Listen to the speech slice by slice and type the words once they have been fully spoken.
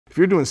If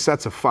you're doing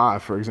sets of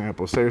 5, for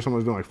example, say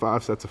someone's doing like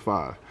 5 sets of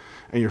 5,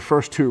 and your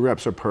first 2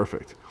 reps are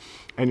perfect,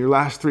 and your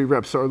last 3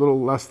 reps are a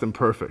little less than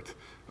perfect,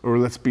 or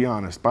let's be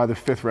honest, by the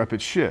 5th rep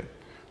it's shit,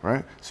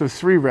 right? So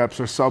 3 reps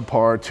are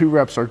subpar, 2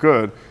 reps are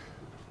good,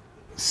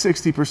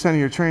 60% of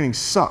your training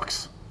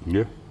sucks.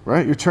 Yeah.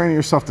 Right? You're training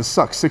yourself to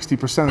suck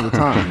 60% of the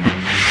time.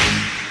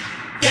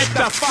 Get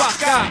the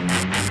fuck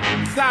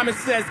up. Simon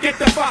says, get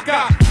the fuck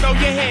up. Throw your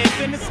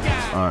hands in the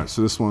sky. All right,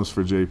 so this one's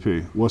for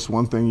JP. What's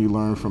one thing you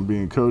learned from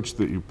being coached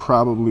that you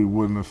probably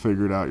wouldn't have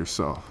figured out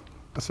yourself?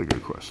 That's a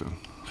good question.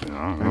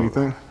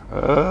 Anything?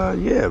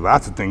 Yeah,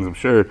 lots of things, I'm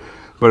sure.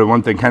 But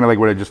one thing, kind of like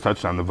what I just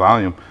touched on, the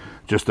volume.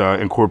 Just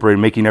incorporating,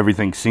 making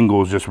everything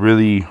singles, just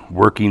really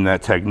working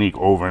that technique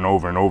over and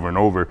over and over and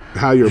over.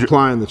 How you're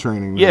applying the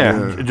training.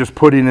 Yeah, just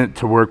putting it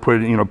to work,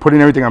 putting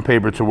everything on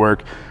paper to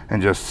work,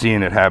 and just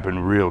seeing it happen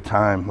real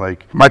time.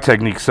 Like, my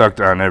technique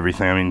sucked on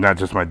everything. I mean, not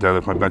just my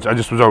deadlift, my bench. I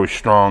just was always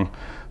strong.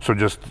 So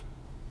just,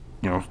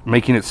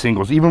 making it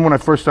singles. Even when I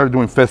first started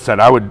doing 5th set,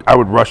 I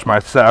would rush my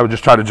set. I would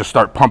just try to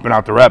start pumping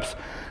out the reps.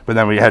 But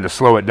then we had to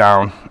slow it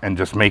down and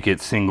just make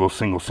it singles,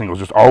 singles, singles.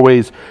 Just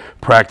always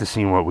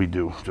practicing what we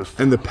do. Just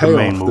and the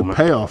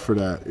payoff for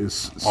that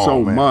is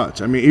so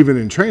much. I mean, even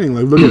in training,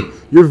 like look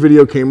at your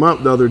video came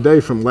up the other day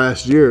from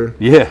last year.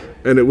 Yeah.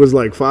 And it was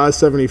like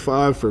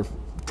 575 for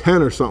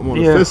 10 or something on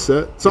the 5th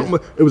set. Something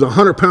it was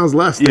 100 pounds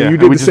less than you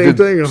did the same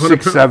thing.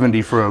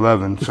 670 for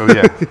 11. So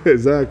yeah.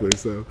 Exactly.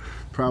 So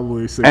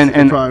probably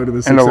probably would have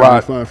been 675 and a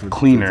lot for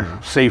cleaner,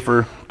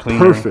 safer, cleaner.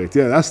 Perfect.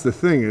 Yeah, that's the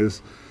thing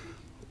is.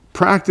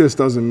 Practice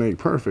doesn't make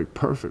perfect.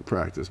 Perfect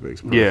practice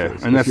makes perfect. Yeah,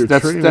 and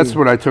that's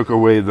what I took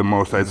away the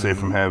most, I'd say,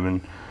 from having,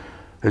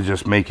 is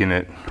just making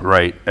it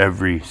right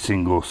every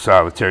single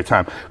solitary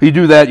time. When you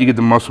do that, you get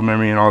the muscle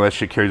memory and all that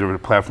shit carries over the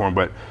platform.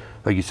 But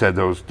like you said,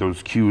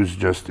 those cues,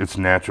 it's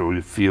natural.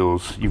 It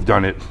feels, you've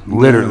done it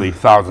literally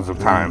thousands of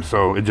times.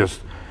 So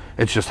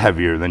it's just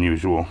heavier than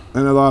usual.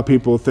 And a lot of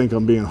people think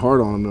I'm being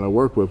hard on them that I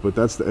work with, but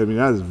that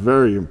is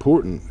very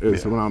important.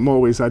 When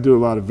I do a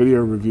lot of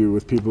video review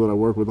with people that I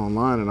work with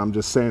online, and I'm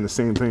just saying the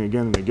same thing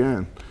again and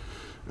again.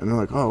 And they're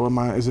like, oh,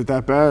 is it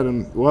that bad?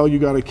 And well, you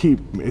got to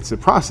it's a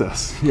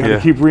process. You got to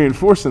keep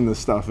reinforcing this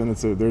stuff, and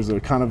there's a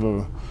kind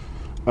of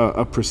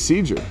a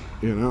procedure,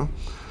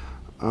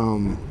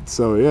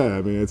 So yeah,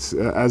 I mean, it's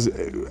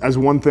as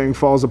one thing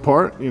falls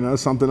apart,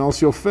 something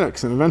else you'll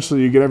fix, and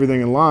eventually you get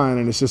everything in line,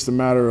 and it's just a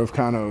matter of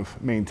kind of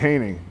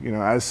maintaining.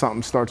 As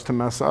something starts to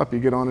mess up, you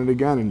get on it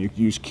again, and you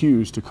use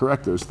cues to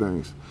correct those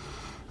things,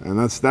 and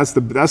that's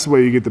the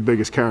way you get the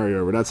biggest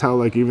carryover. That's how,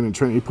 like, even in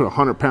training, you put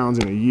 100 pounds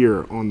in a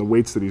year on the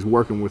weights that he's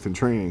working with in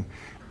training,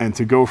 and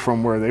to go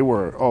from where they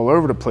were all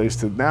over the place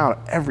to now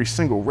every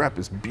single rep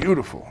is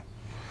beautiful.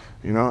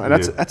 And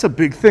that's a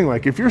big thing.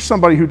 Like, if you're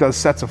somebody who does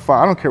sets of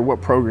 5, I don't care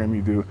what program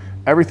you do,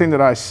 everything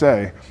that I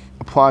say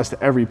applies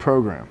to every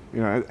program,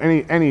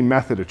 any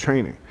method of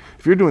training.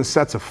 If you're doing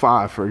sets of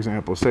 5, for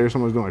example, say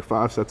someone's doing like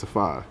 5 sets of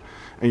 5,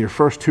 and your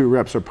first 2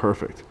 reps are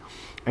perfect,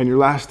 and your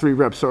last 3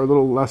 reps are a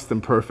little less than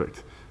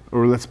perfect,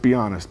 or let's be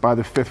honest, by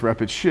the 5th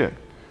rep it's shit,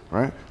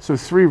 right? So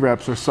 3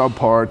 reps are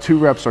subpar, 2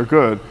 reps are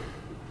good,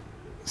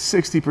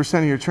 60%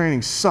 of your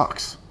training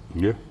sucks.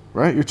 Yeah.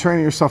 Right? You're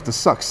training yourself to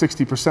suck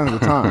 60% of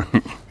the time.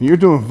 When you're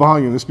doing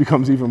volume, this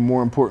becomes even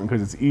more important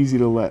because it's easy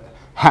to let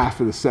half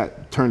of the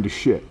set turn to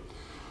shit.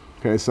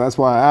 Okay, so that's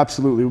why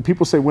when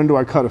people say, when do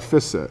I cut a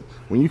 5th set?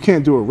 When you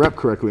can't do a rep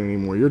correctly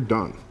anymore, you're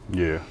done.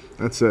 Yeah.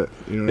 That's it.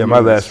 My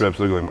last reps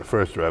look like my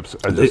first reps.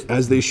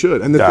 As they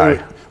should. And the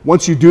thing,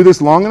 once you do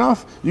this long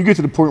enough, you get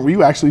to the point where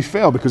you actually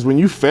fail, because when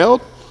you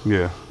failed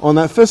on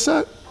that 5th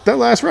set, that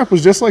last rep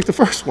was just like the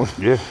first one.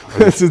 Yeah.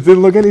 It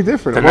didn't look any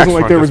different. It wasn't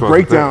like there was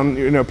breakdown,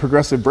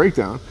 progressive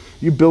breakdown.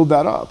 You build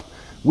that up.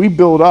 We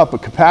build up a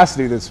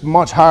capacity that's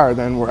much higher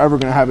than we're ever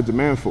going to have a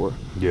demand for.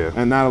 Yeah.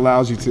 And that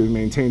allows you to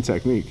maintain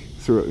technique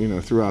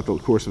throughout the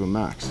course of a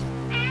max.